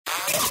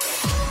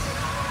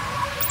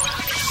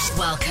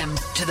Welcome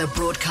to the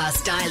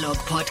Broadcast Dialogue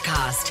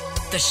Podcast,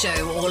 the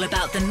show all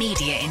about the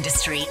media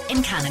industry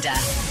in Canada.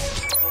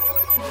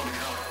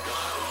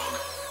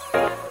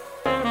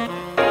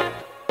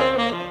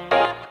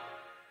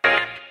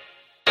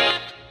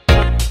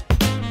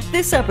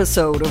 This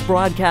episode of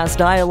Broadcast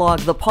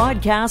Dialogue, the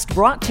podcast,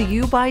 brought to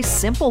you by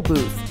Simple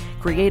Booth.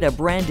 Create a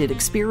branded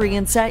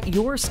experience at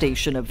your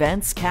station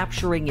events,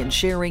 capturing and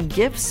sharing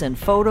GIFs and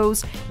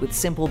photos with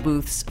Simple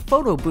Booth's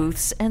photo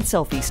booths and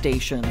selfie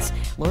stations.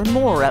 Learn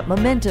more at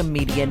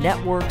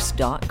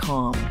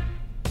MomentumMediaNetworks.com.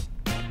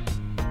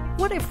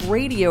 What if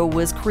radio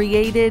was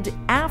created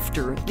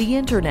after the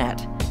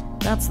internet?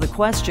 That's the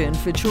question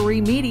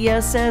Futuri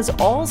Media says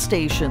all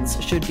stations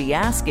should be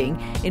asking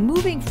in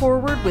moving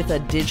forward with a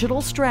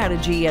digital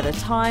strategy at a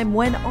time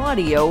when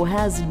audio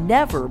has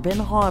never been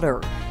hotter.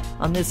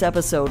 On this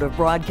episode of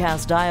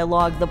Broadcast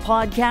Dialogue, the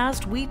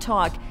podcast, we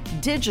talk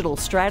digital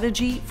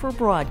strategy for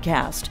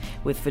broadcast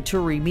with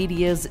Futuri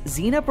Media's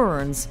Zena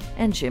Burns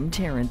and Jim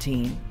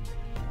Tarantine.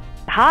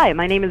 Hi,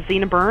 my name is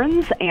Zena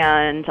Burns,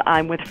 and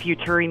I'm with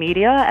Futuri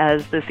Media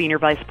as the Senior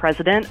Vice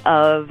President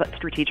of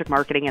Strategic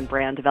Marketing and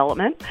Brand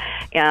Development.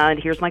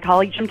 And here's my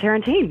colleague, Jim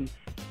Tarantine.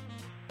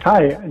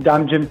 Hi,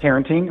 I'm Jim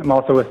Tarantine. I'm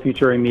also with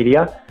Futuri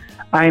Media.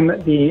 I'm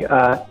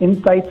the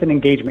insights and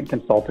engagement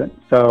consultant.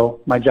 So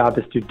my job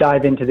is to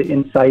dive into the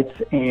insights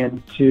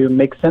and to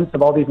make sense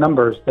of all these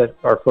numbers that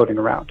are floating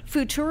around.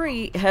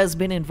 Futuri has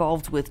been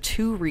involved with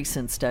two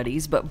recent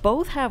studies, but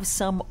both have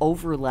some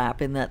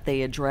overlap in that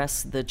they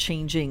address the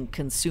changing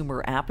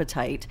consumer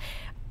appetite.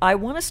 I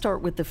want to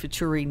start with the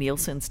Futuri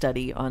Nielsen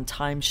study on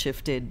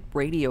time-shifted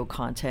radio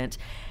content.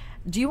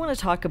 Do you want to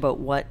talk about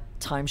what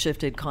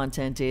time-shifted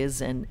content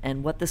is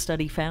and what the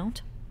study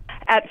found?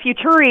 At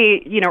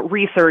Futuri,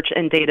 research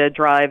and data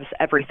drives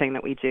everything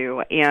that we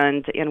do,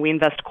 and we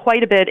invest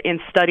quite a bit in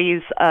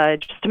studies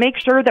just to make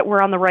sure that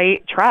we're on the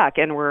right track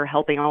and we're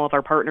helping all of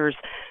our partners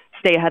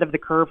stay ahead of the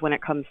curve when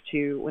it comes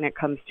to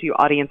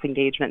audience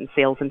engagement and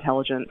sales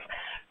intelligence.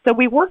 So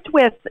we worked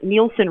with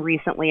Nielsen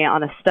recently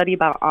on a study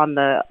on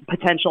the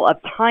potential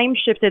of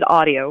time-shifted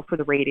audio for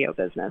the radio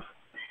business.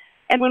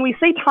 And when we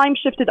say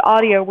time-shifted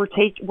audio,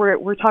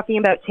 we're talking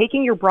about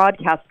taking your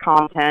broadcast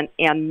content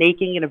and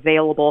making it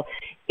available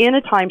in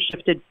a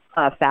time-shifted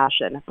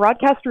fashion.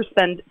 Broadcasters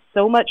spend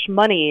so much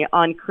money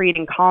on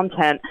creating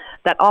content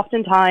that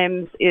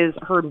oftentimes is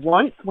heard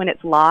once when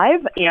it's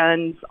live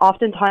and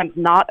oftentimes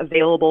not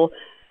available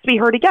to be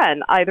heard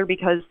again, either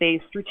because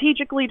they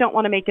strategically don't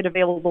want to make it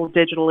available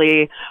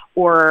digitally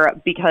or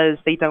because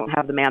they don't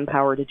have the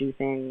manpower to do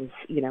things,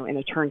 in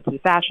a turnkey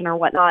fashion or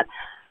whatnot.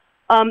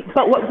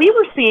 But what we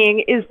were seeing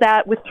is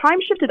that with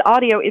time-shifted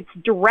audio, it's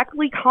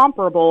directly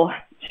comparable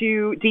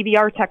to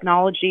DVR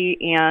technology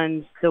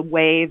and the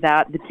way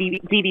that the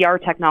DVR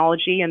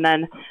technology and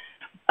then,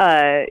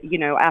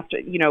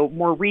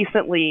 more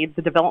recently,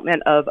 the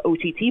development of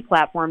OTT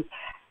platforms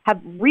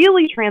have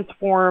really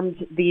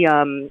transformed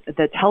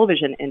the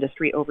television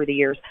industry over the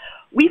years.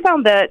 We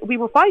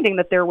were finding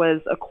that there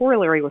was a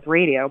corollary with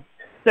radio.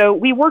 So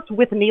we worked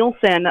with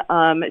Nielsen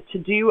to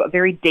do a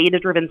very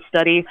data-driven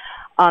study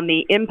on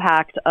the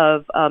impact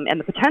of and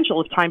the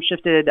potential of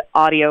time-shifted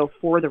audio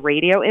for the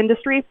radio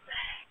industry.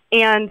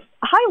 And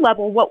high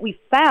level, what we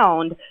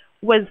found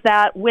was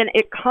that when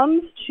it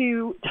comes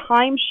to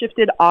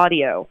time-shifted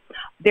audio,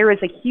 there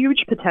is a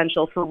huge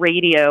potential for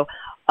radio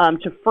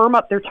to firm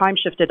up their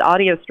time-shifted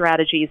audio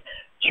strategies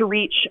to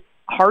reach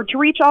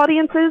hard-to-reach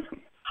audiences,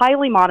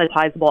 highly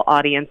monetizable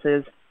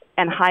audiences,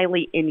 and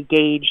highly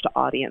engaged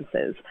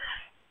audiences.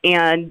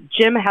 And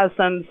Jim has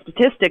some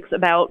statistics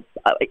about,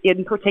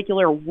 in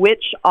particular,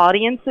 which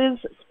audiences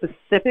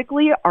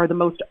specifically are the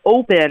most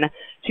open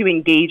to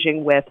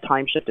engaging with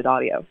time-shifted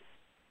audio.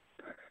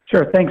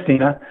 Sure. Thanks,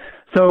 Zena.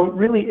 So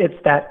really,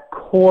 it's that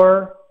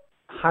core,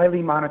 highly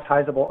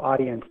monetizable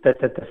audience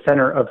that's at the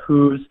center of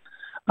who's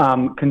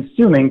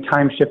consuming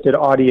time-shifted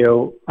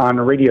audio on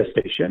a radio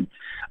station.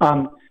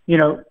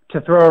 To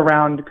throw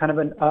around kind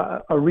of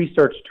a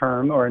research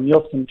term or a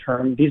Nielsen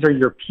term, these are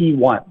your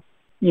P1.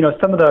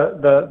 Some of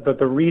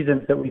the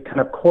reasons that we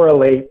kind of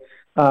correlate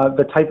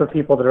the type of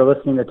people that are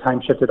listening to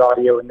time-shifted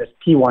audio in this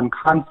P1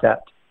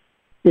 concept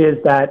is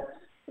that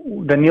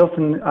the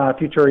Nielsen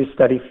Futuri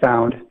study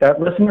found that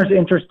listeners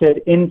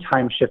interested in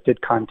time-shifted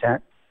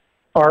content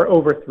are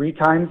over 3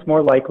 times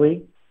more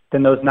likely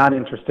than those not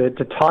interested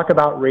to talk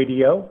about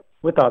radio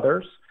with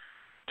others,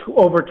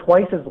 over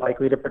twice as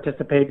likely to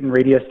participate in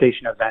radio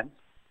station events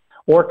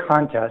or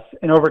contests,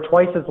 and over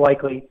twice as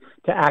likely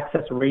to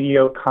access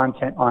radio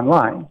content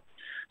online.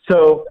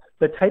 So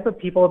the type of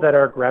people that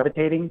are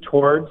gravitating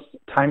towards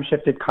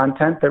time-shifted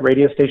content that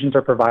radio stations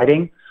are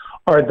providing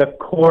are the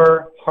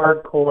core,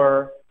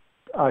 hardcore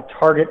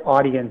target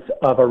audience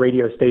of a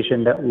radio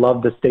station that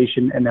love the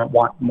station and that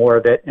want more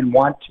of it and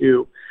want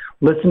to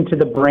listen to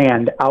the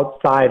brand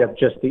outside of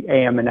just the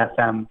AM and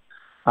FM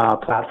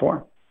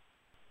platform.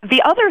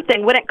 The other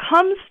thing, when it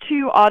comes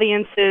to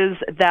audiences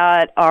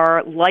that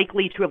are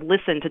likely to have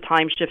listened to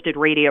time-shifted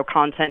radio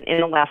content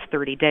in the last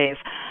 30 days,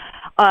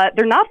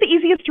 They're not the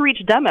easiest to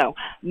reach demo.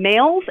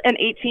 Males and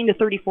 18 to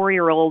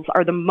 34-year-olds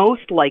are the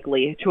most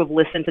likely to have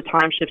listened to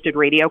time-shifted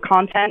radio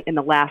content in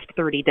the last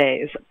 30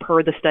 days,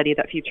 per the study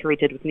that Futuri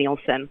did with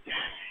Nielsen.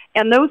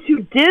 And those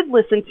who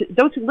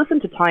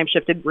listen to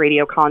time-shifted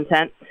radio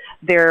content,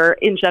 they're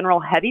in general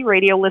heavy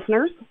radio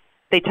listeners.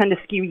 They tend to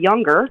skew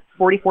younger.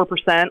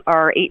 44%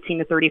 are 18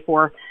 to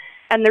 34,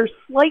 and they're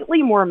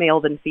slightly more male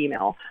than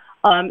female.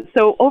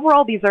 So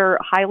overall, these are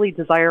highly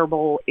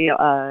desirable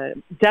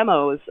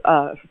demos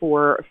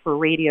for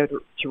radio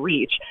to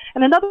reach.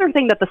 And another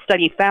thing that the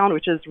study found,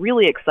 which is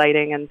really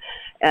exciting,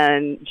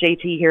 and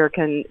JT here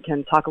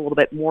can talk a little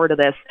bit more to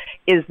this,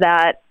 is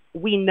that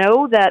we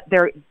know that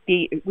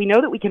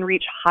we can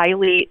reach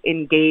highly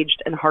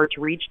engaged and hard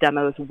to reach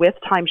demos with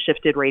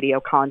time-shifted radio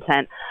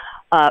content.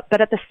 But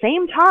at the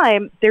same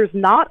time, there's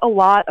not a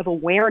lot of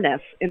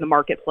awareness in the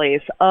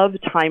marketplace of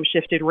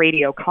time-shifted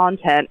radio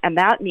content, and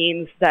that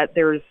means that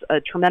there's a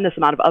tremendous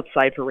amount of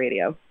upside for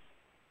radio.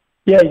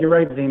 Yeah, you're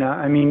right, Zena.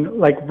 I mean,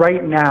 like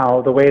right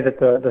now, the way that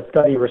the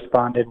study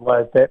responded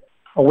was that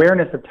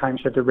awareness of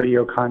time-shifted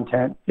radio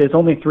content is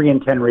only 3 in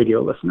 10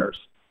 radio listeners.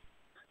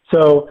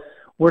 So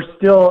we're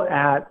still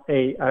at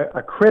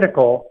a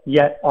critical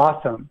yet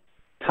awesome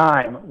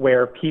time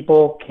where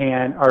people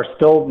are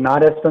still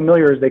not as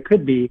familiar as they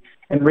could be,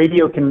 and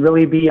radio can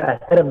really be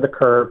ahead of the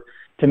curve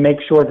to make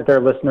sure that their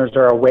listeners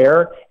are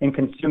aware and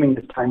consuming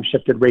this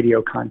time-shifted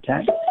radio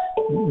content.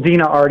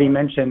 Zena already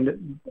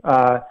mentioned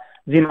the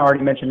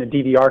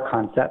DVR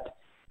concept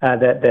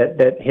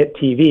that hit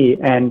TV,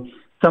 and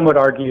some would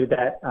argue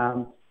that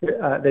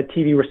the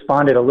TV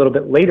responded a little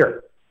bit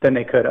later than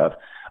they could have.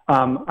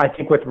 I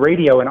think with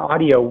radio and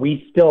audio,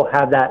 we still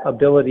have that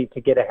ability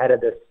to get ahead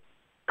of this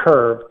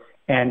curve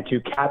and to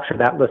capture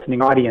that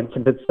listening audience,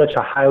 and it's such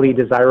a highly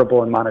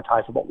desirable and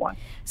monetizable one.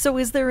 So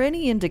is there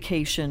any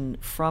indication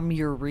from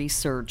your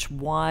research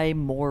why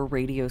more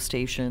radio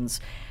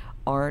stations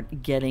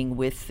aren't getting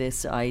with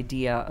this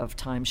idea of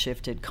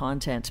time-shifted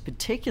content,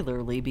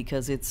 particularly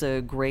because it's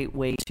a great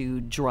way to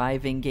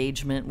drive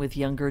engagement with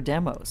younger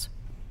demos?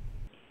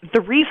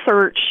 The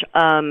research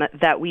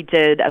that we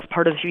did as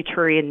part of the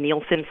Futuri and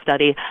Nielsen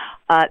study,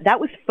 that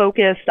was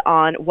focused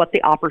on what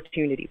the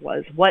opportunity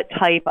was, what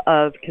type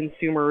of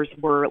consumers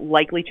were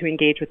likely to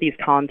engage with this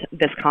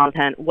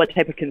content, what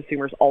type of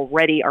consumers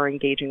already are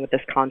engaging with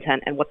this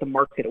content, and what the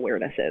market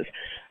awareness is.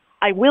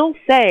 I will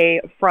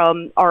say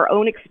from our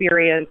own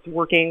experience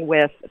working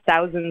with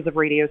thousands of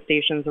radio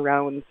stations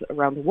around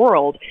the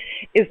world,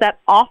 is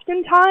that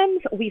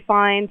oftentimes we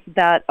find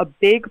that a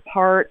big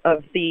part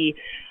of the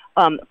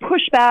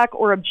pushback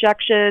or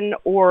objection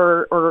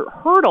or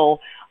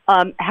hurdle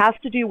has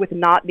to do with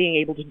not being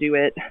able to do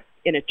it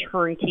in a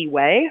turnkey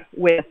way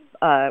with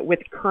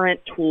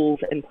current tools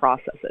and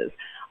processes.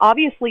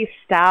 Obviously,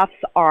 staffs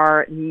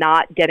are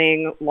not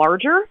getting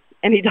larger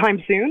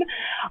anytime soon.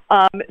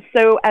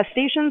 So as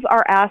stations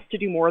are asked to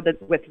do more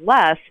with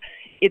less,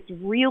 it's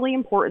really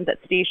important that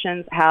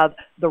stations have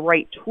the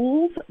right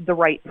tools, the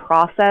right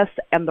process,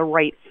 and the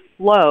right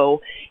flow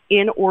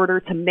in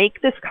order to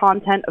make this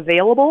content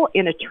available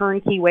in a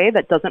turnkey way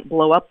that doesn't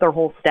blow up their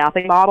whole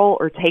staffing model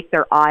or take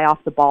their eye off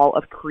the ball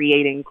of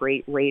creating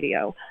great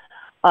radio.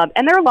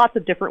 And there are lots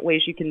of different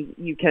ways you can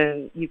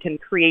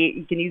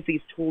use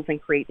these tools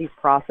and create these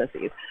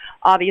processes.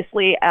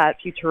 Obviously, at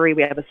Futuri,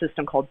 we have a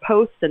system called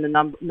Post and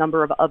a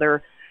number of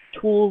other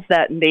tools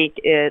that make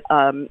it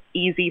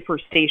easy for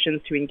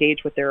stations to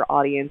engage with their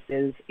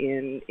audiences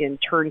in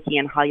turnkey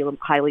and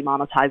highly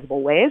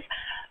monetizable ways.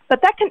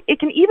 But it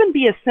can even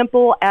be as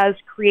simple as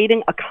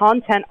creating a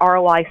content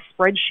ROI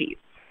spreadsheet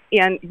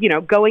and,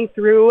 going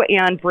through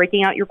and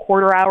breaking out your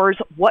quarter hours.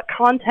 What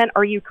content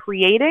are you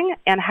creating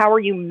and how are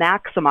you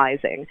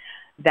maximizing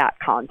that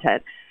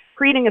content?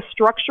 Creating a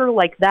structure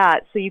like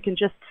that so you can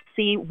just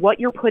see what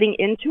you're putting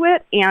into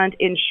it and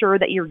ensure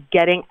that you're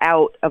getting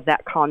out of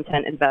that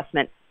content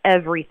investment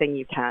everything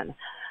you can.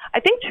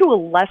 I think to a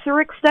lesser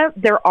extent,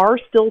 there are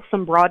still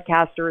some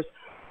broadcasters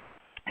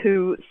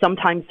who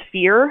sometimes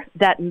fear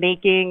that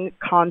making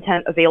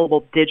content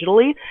available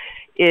digitally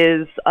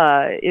is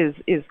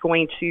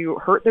going to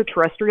hurt their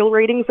terrestrial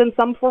ratings in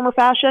some form or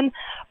fashion.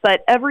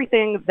 But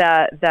everything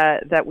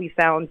that we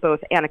found, both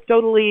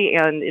anecdotally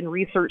and in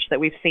research that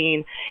we've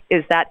seen,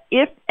 is that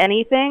if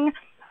anything,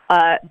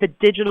 the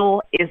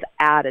digital is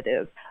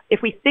additive.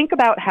 If we think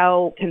about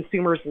how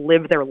consumers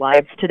live their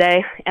lives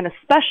today, and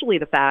especially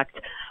the fact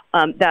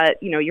that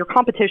your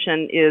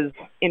competition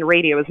in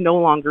radio is no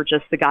longer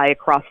just the guy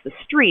across the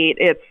street.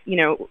 It's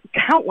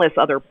countless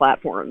other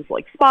platforms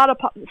like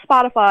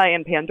Spotify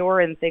and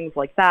Pandora and things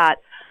like that.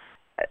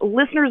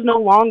 Listeners no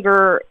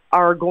longer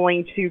are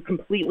going to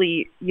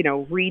completely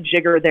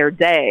rejigger their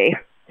day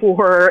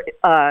for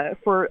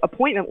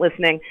appointment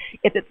listening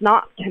if it's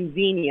not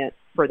convenient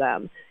for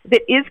them. If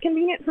it is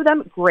convenient for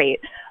them, great.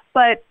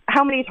 But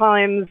how many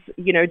times,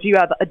 do you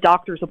have a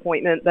doctor's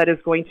appointment that is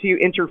going to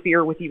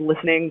interfere with you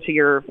listening to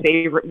your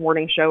favorite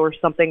morning show or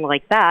something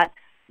like that?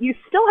 You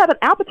still have an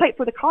appetite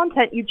for the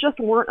content, you just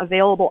weren't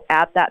available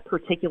at that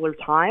particular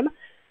time.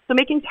 So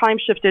making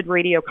time-shifted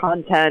radio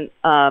content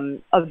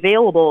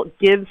available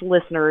gives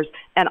listeners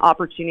an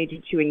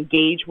opportunity to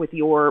engage with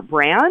your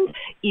brand,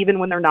 even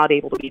when they're not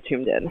able to be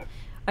tuned in.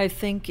 I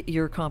think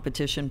your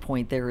competition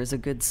point there is a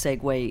good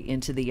segue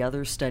into the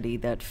other study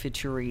that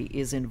Futuri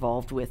is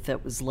involved with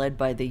that was led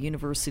by the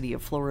University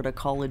of Florida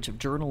College of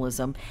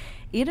Journalism.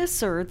 It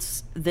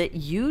asserts that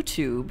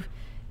YouTube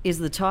is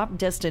the top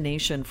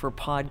destination for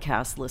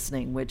podcast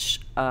listening, which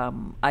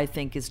I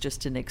think is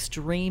just an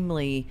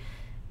extremely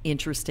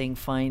interesting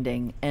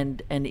finding.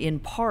 And in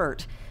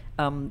part,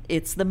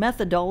 it's the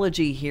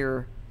methodology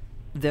here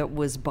that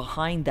was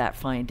behind that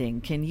finding.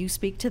 Can you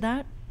speak to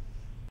that?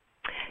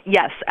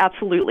 Yes,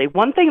 absolutely.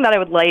 One thing that I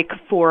would like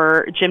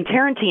for Jim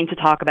Tarantine to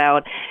talk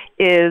about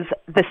is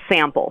the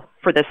sample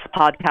for this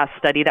podcast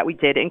study that we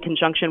did in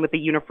conjunction with the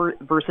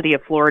University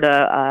of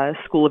Florida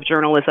School of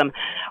Journalism,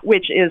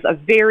 which is a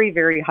very,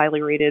 very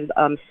highly rated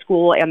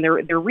school. And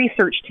their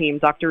research team,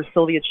 Dr.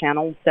 Sylvia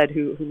Channelstead,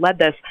 who led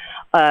this,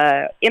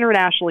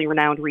 internationally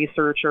renowned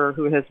researcher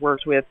who has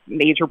worked with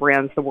major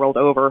brands the world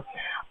over.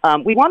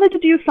 We wanted to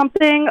do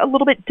something a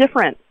little bit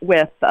different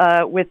with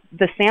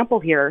the sample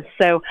here.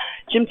 So,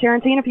 Jim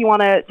Tarantine, if you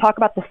want to talk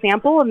about the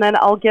sample, and then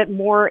I'll get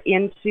more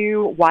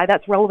into why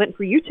that's relevant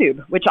for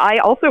YouTube, which I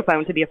also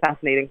found to be a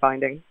fascinating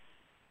finding.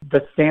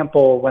 The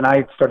sample, when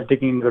I started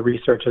digging into the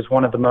research, is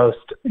one of the most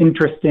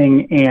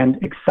interesting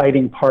and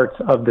exciting parts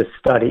of the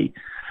study.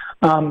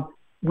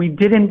 We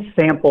didn't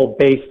sample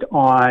based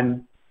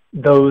on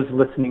those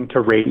listening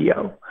to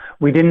radio.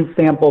 We didn't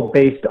sample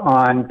based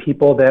on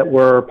people that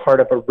were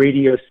part of a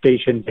radio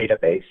station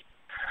database.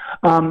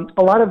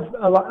 A lot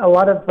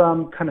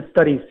of kind of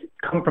studies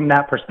come from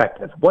that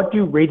perspective. What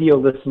do radio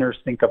listeners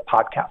think of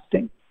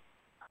podcasting?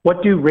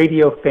 What do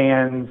radio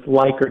fans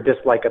like or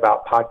dislike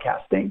about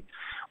podcasting?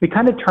 We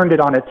kind of turned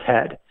it on its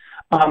head.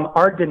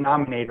 Our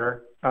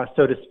denominator,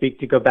 so to speak,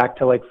 to go back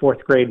to like fourth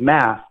grade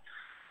math,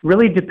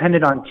 really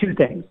depended on two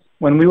things.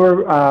 When we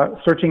were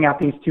searching out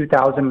these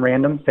 2,000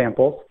 random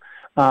samples,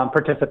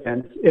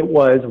 participants, it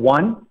was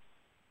one,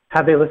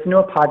 have they listened to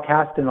a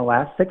podcast in the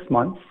last 6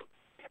 months?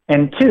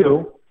 And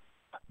two,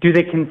 do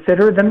they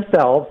consider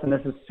themselves, and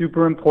this is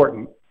super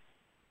important,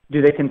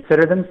 do they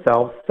consider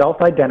themselves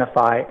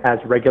self-identify as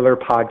regular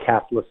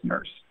podcast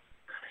listeners?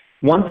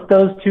 Once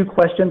those two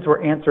questions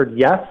were answered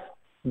yes,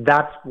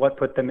 that's what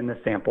put them in the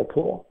sample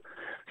pool.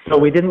 So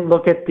we didn't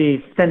look at the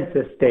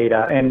census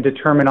data and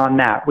determine on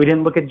that. We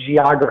didn't look at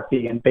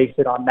geography and base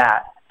it on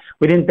that.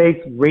 We didn't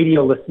base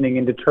radio listening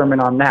and determine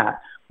on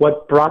that.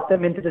 What brought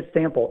them into the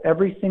sample,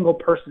 every single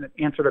person that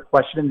answered a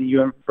question in the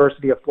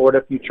University of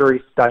Florida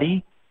Futuri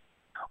study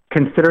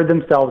considered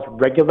themselves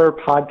regular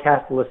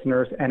podcast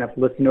listeners and have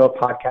listened to a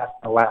podcast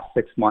in the last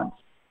 6 months.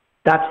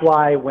 That's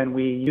why when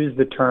we use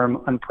the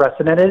term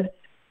unprecedented,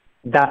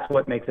 that's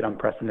what makes it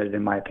unprecedented,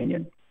 in my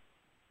opinion.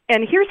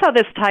 And here's how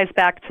this ties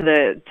back to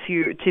the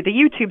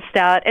YouTube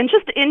stat, and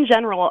just in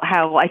general,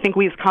 how I think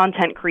we as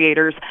content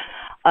creators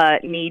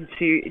need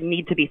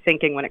to be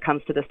thinking when it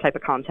comes to this type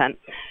of content.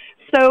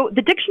 So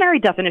the dictionary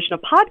definition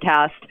of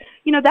podcast,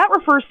 that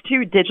refers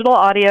to digital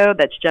audio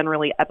that's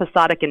generally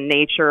episodic in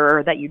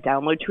nature, that you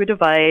download to a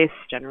device,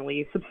 generally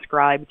you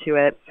subscribe to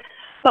it.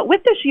 But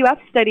with this US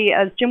study,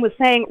 as Jim was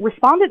saying,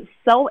 respondents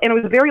and it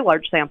was a very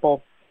large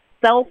sample,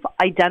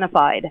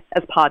 self-identified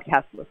as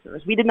podcast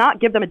listeners. We did not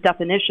give them a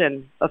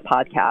definition of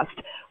podcast.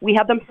 We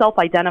had them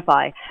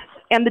self-identify.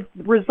 And the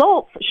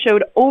results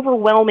showed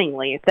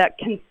overwhelmingly that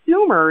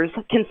consumers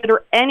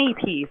consider any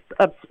piece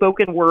of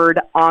spoken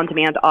word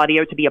on-demand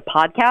audio to be a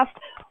podcast,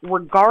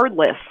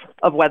 regardless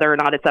of whether or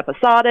not it's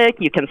episodic.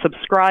 You can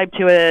subscribe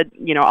to it,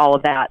 all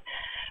of that.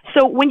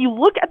 So when you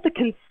look at the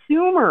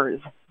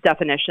consumer's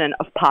definition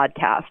of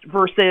podcast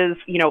versus,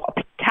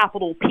 a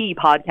capital P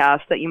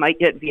podcast that you might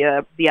get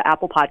via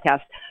Apple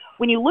Podcast,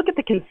 when you look at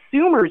the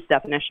consumer's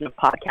definition of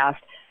podcast,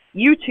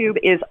 YouTube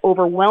is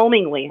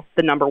overwhelmingly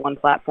the number one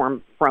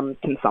platform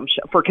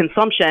for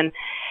consumption.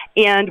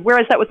 And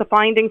whereas that was a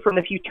finding from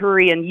the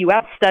Futuri and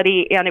US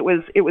study, and it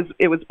was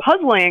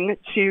puzzling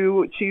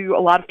to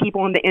a lot of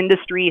people in the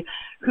industry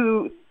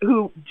who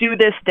do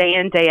this day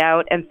in, day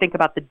out and think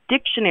about the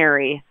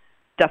dictionary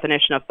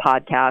definition of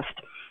podcast.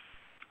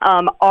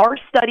 Our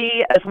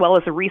study, as well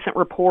as a recent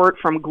report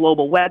from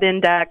Global Web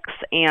Index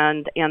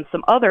and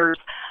some others,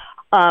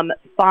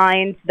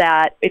 finds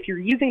that if you're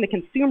using the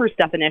consumer's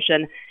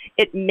definition,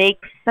 it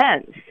makes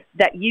sense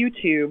that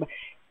YouTube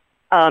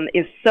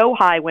is so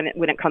high when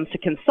it comes to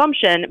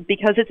consumption,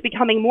 because it's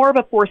becoming more of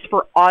a force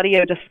for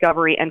audio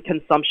discovery and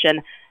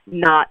consumption,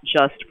 not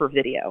just for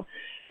video.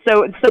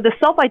 So the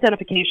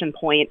self-identification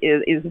point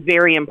is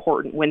very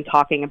important when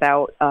talking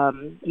about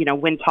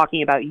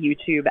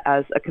YouTube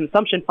as a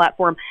consumption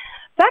platform.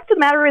 Fact of the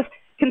matter is,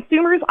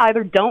 consumers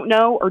either don't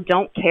know or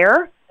don't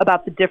care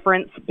about the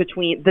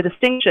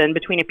distinction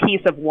between a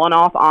piece of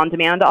one-off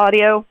on-demand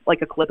audio,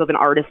 like a clip of an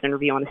artist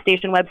interview on a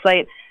station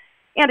website,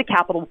 and a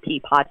capital P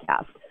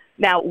podcast.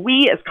 Now,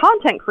 we as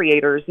content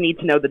creators need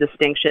to know the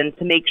distinction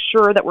to make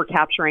sure that we're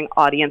capturing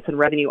audience and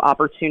revenue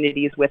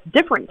opportunities with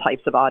different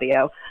types of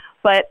audio.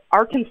 But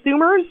our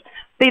consumers,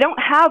 They don't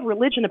have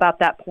religion about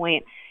that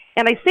point.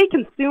 And I say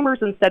consumers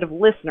instead of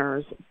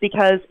listeners,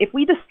 because if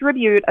we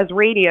distribute as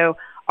radio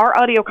our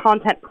audio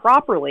content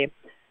properly,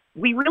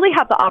 we really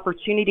have the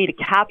opportunity to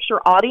capture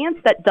audience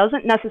that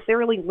doesn't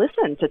necessarily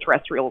listen to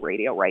terrestrial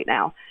radio right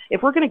now.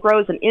 If we're going to grow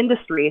as an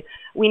industry,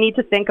 we need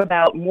to think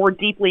about more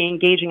deeply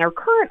engaging our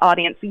current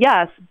audience,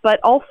 yes, but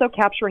also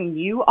capturing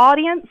new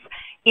audience,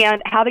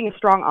 and having a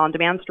strong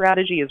on-demand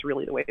strategy is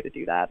really the way to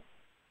do that.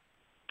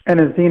 And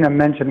as Zena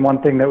mentioned,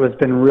 one thing that has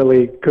been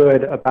really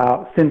good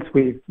about since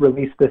we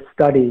released this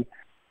study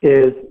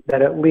is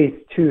that at least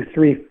 2,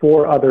 3,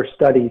 4 other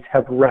studies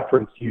have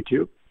referenced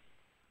YouTube.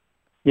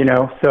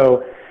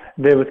 So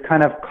there was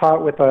kind of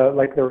caught with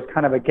there was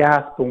kind of a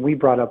gasp when we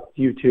brought up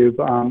YouTube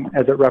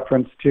as it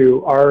referenced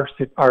to our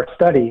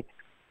study,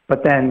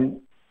 but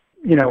then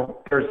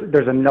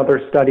there's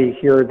another study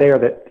here or there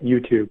that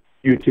YouTube.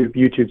 So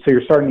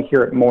you're starting to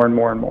hear it more and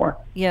more and more.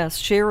 Yes,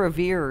 Shara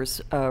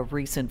Veer's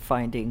recent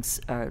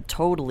findings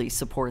totally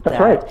support that.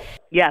 That's right.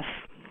 Yes.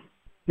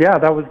 Yeah,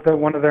 that was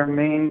one of their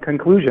main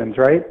conclusions,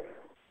 right?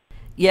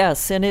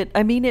 Yes, and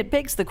it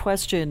begs the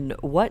question: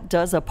 what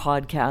does a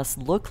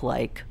podcast look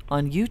like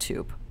on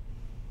YouTube?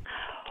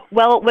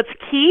 Well, what's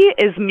key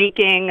is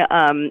making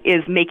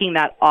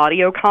that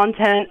audio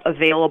content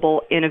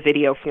available in a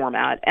video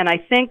format. And I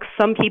think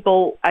some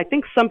people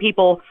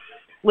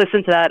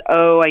listen to that,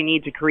 I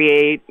need to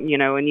create a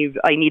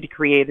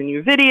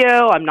new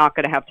video. I'm not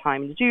going to have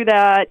time to do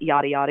that,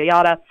 yada, yada,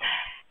 yada.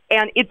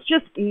 And it's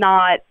just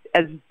not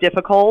as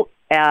difficult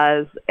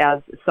as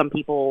some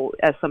people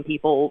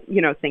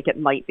think it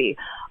might be.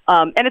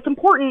 And it's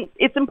important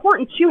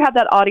to have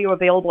that audio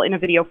available in a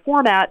video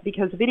format,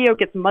 because video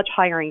gets much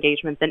higher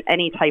engagement than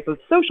any type of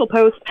social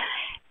post,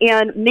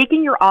 and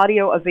making your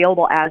audio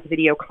available as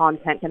video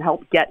content can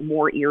help get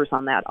more ears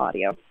on that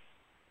audio.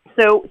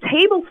 So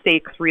table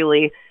stakes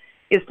really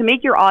is to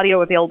make your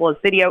audio available as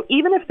video,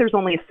 even if there's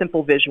only a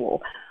simple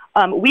visual.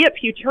 We at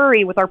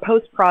Futuri, with our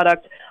post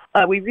product,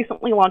 we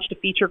recently launched a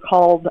feature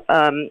called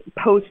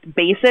Post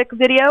Basic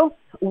Video,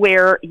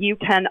 where you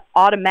can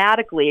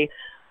automatically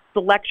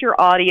select your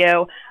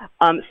audio,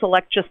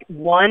 select just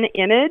one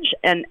image,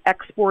 and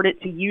export it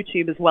to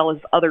YouTube as well as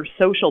other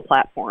social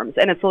platforms.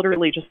 And it's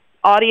literally just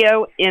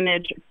audio,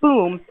 image,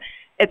 boom.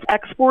 It's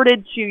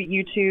exported to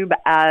YouTube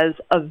as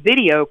a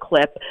video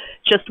clip,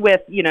 just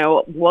with,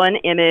 one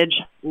image,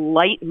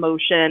 light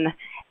motion,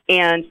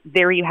 and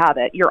there you have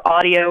it. Your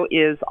audio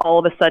is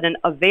all of a sudden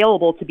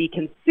available to be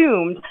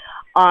consumed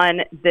on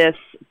this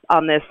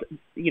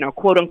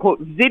quote unquote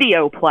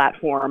video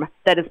platform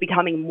that is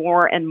becoming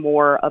more and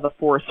more of a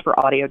force for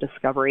audio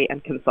discovery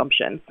and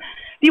consumption.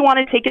 If you want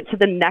to take it to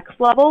the next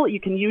level, you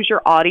can use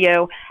your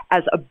audio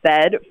as a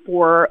bed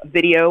for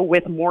video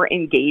with more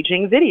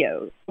engaging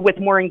videos, with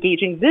more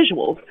engaging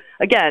visuals.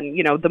 Again,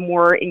 the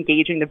more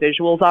engaging the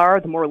visuals are,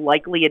 the more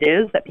likely it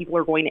is that people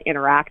are going to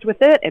interact with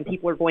it and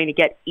people are going to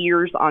get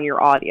ears on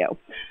your audio.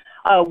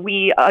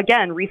 We,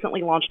 again,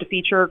 recently launched a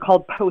feature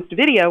called Post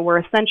Video, where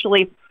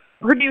essentially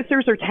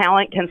producers or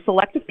talent can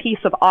select a piece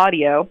of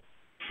audio,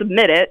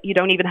 submit it. You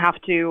don't even have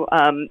to,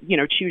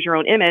 choose your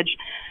own image.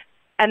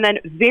 And then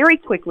very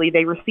quickly,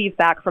 they receive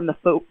back from the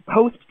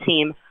post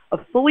team a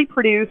fully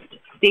produced,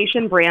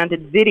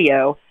 station-branded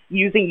video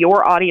using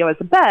your audio as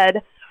a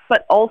bed,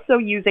 but also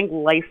using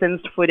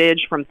licensed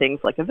footage from things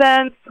like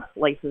events,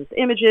 licensed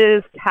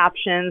images,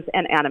 captions,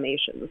 and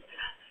animations.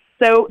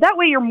 So that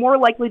way you're more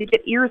likely to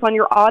get ears on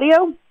your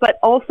audio, but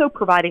also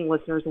providing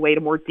listeners a way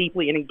to more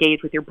deeply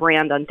engage with your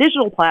brand on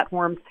digital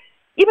platforms,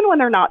 even when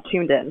they're not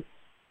tuned in.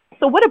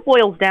 So what it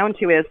boils down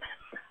to is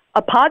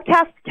a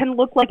podcast can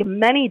look like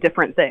many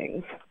different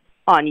things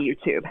on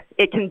YouTube.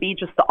 It can be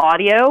just the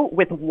audio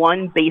with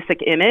one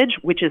basic image,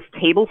 which is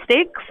table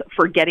stakes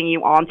for getting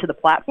you onto the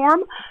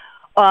platform.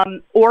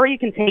 Or you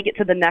can take it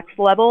to the next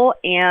level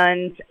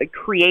and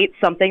create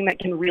something that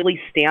can really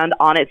stand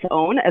on its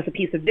own as a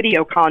piece of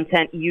video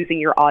content using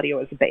your audio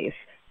as a base.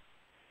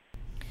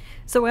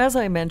 So as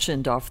I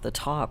mentioned off the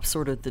top,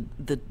 sort of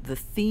the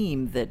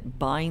theme that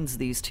binds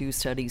these two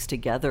studies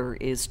together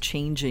is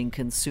changing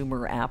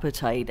consumer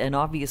appetite. And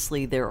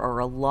obviously there are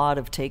a lot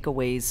of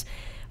takeaways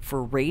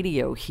for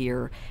radio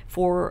here.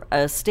 For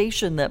a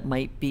station that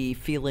might be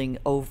feeling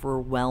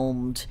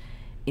overwhelmed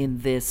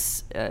in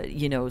this,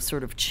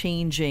 sort of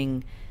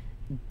changing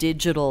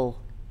digital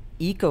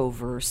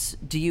ecoverse,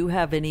 do you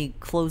have any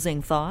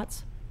closing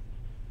thoughts?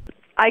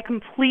 I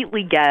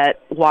completely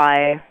get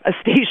why a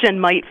station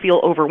might feel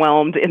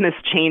overwhelmed in this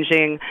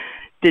changing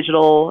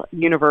digital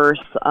universe,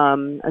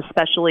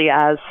 especially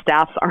as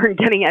staffs aren't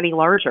getting any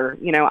larger.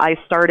 I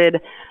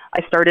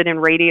started in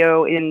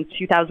radio in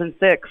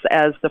 2006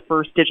 as the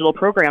first digital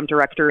program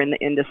director in the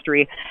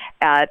industry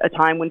at a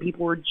time when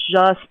people were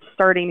just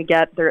starting to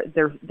get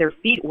their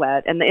feet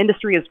wet, and the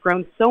industry has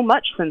grown so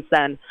much since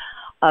then.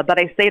 But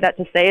I say that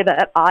to say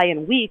that I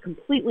and we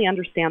completely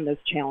understand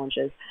those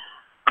challenges.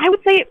 I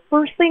would say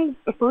first things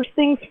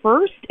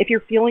first, if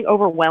you're feeling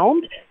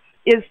overwhelmed,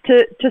 is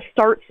to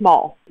start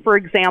small. For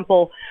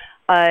example,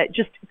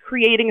 just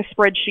creating a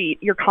spreadsheet,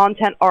 your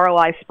content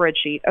ROI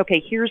spreadsheet.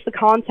 Okay, here's the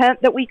content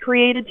that we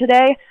created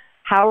today.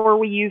 How are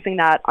we using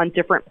that on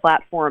different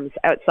platforms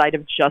outside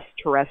of just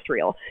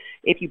terrestrial?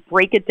 If you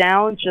break it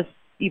down just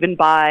even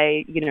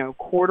by,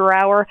 quarter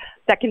hour,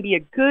 that can be a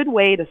good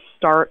way to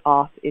start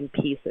off in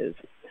pieces.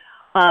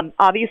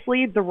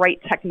 Obviously, the right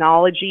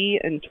technology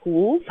and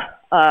tools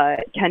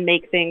can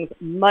make things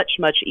much,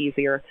 much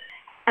easier.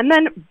 And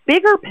then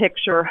bigger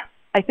picture,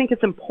 I think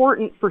it's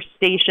important for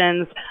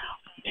stations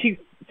to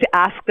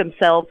ask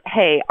themselves,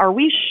 hey, are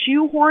we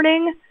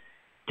shoehorning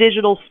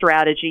digital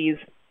strategies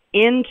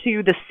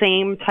into the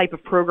same type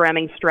of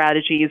programming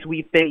strategies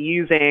we've been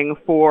using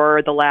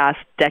for the last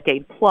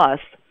decade plus?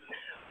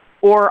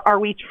 Or are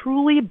we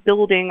truly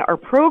building our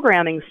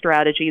programming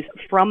strategies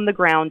from the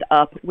ground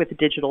up with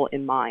digital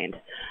in mind?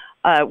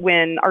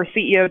 When our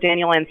CEO,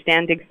 Daniel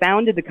Anstandig,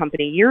 founded the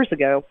company years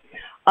ago,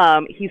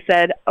 he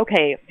said,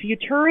 okay,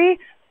 Futuri,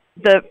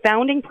 the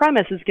founding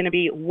premise is going to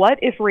be, what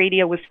if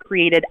radio was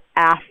created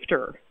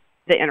after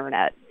the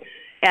internet?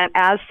 And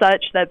as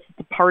such, that's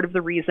part of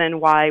the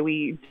reason why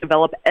we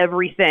develop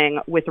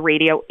everything with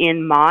radio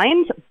in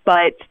mind,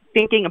 but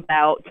thinking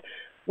about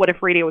what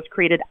if radio was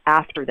created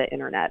after the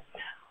internet.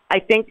 I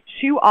think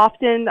too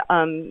often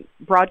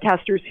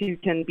broadcasters who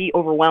can be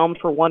overwhelmed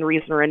for one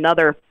reason or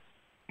another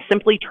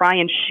simply try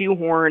and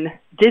shoehorn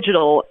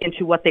digital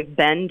into what they've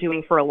been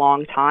doing for a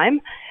long time.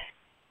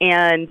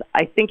 And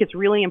I think it's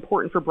really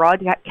important for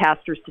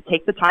broadcasters to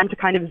take the time to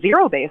kind of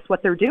zero base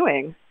what they're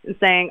doing and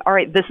saying, all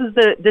right, this is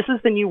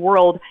the new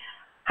world.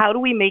 How do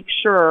we make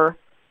sure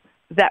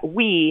that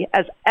we,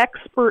 as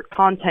expert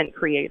content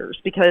creators,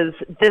 because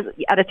this,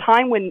 at a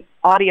time when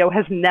audio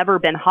has never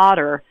been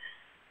hotter,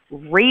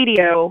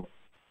 radio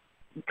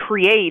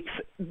creates,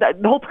 the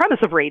whole premise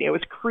of radio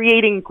is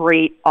creating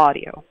great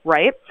audio,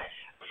 right?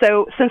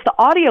 So since the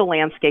audio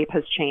landscape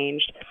has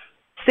changed,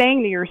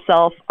 saying to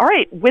yourself, all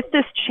right, with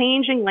this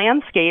changing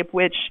landscape,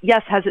 which,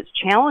 yes, has its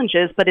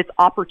challenges, but its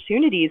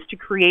opportunities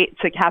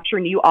to capture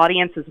new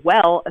audience as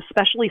well,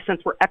 especially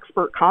since we're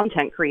expert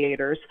content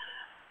creators,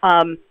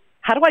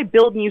 how do I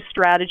build new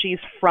strategies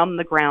from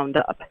the ground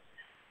up?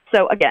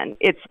 So again,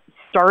 it's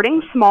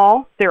starting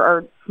small. There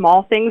are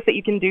small things that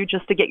you can do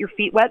just to get your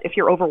feet wet if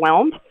you're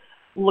overwhelmed.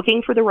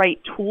 Looking for the right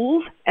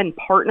tools and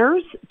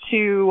partners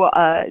to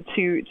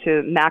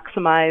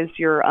maximize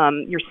your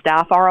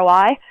staff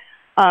ROI.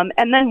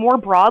 And then more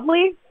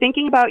broadly,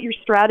 thinking about your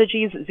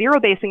strategies,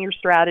 zero-basing your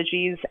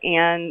strategies,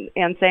 and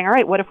saying, all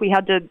right, what if we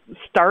had to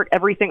start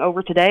everything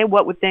over today?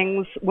 What would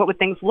things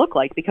look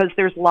like? Because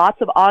there's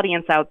lots of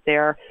audience out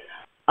there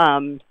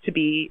to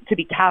be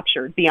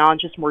captured beyond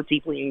just more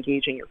deeply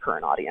engaging your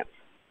current audience.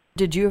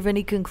 Did you have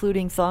any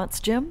concluding thoughts,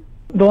 Jim?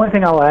 The only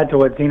thing I'll add to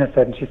what Zena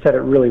said, and she said it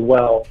really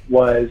well,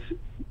 was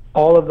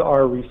all of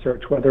our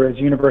research, whether it's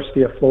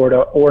University of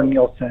Florida or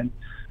Nielsen,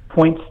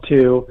 points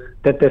to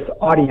that this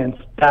audience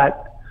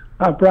that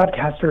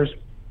broadcasters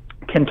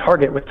can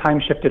target with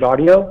time-shifted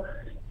audio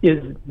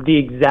is the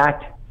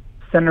exact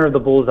center of the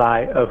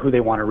bullseye of who they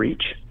want to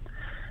reach.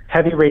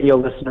 Heavy radio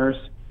listeners,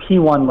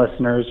 P1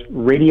 listeners,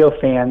 radio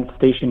fans,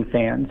 station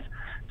fans.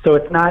 So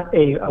it's not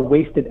a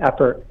wasted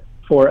effort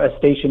for a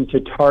station to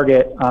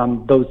target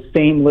those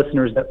same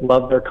listeners that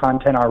love their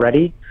content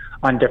already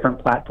on different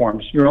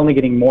platforms. You're only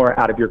getting more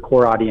out of your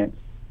core audience.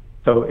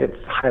 So it's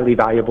highly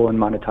valuable and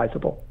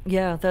monetizable.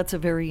 Yeah, that's a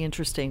very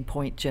interesting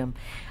point, Jim.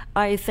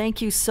 I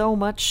thank you so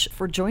much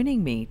for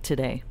joining me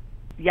today.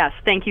 Yes,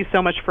 thank you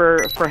so much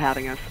for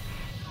having us.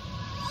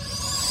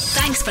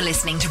 Thanks for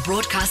listening to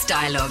Broadcast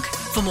Dialogue.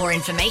 For more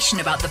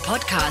information about the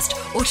podcast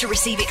or to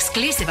receive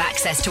exclusive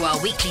access to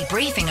our weekly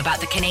briefing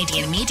about the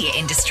Canadian media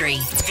industry,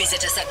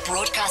 visit us at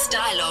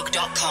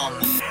broadcastdialogue.com.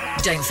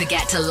 Don't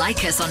forget to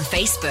like us on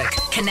Facebook,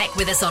 connect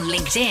with us on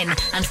LinkedIn,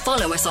 and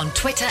follow us on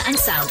Twitter and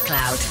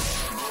SoundCloud.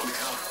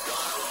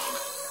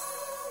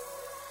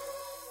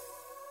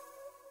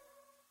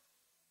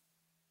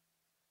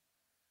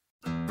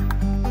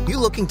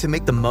 Looking to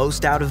make the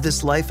most out of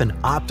this life and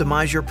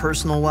optimize your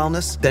personal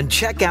wellness? Then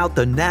check out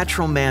the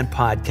Natural Man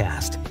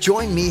Podcast.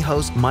 Join me,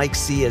 host Mike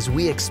C., as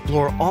we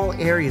explore all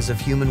areas of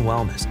human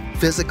wellness,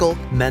 physical,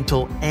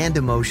 mental, and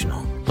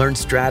emotional. Learn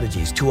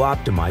strategies to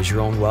optimize your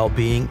own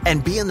well-being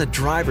and be in the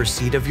driver's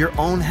seat of your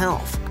own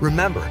health.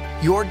 Remember,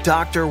 your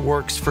doctor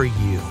works for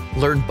you.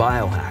 Learn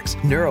biohacks,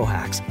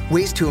 neurohacks,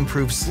 ways to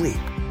improve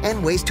sleep,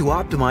 and ways to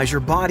optimize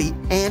your body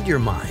and your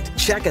mind.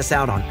 Check us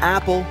out on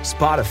Apple,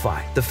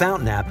 Spotify, the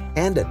Fountain app,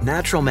 and at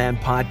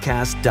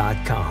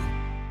naturalmanpodcast.com.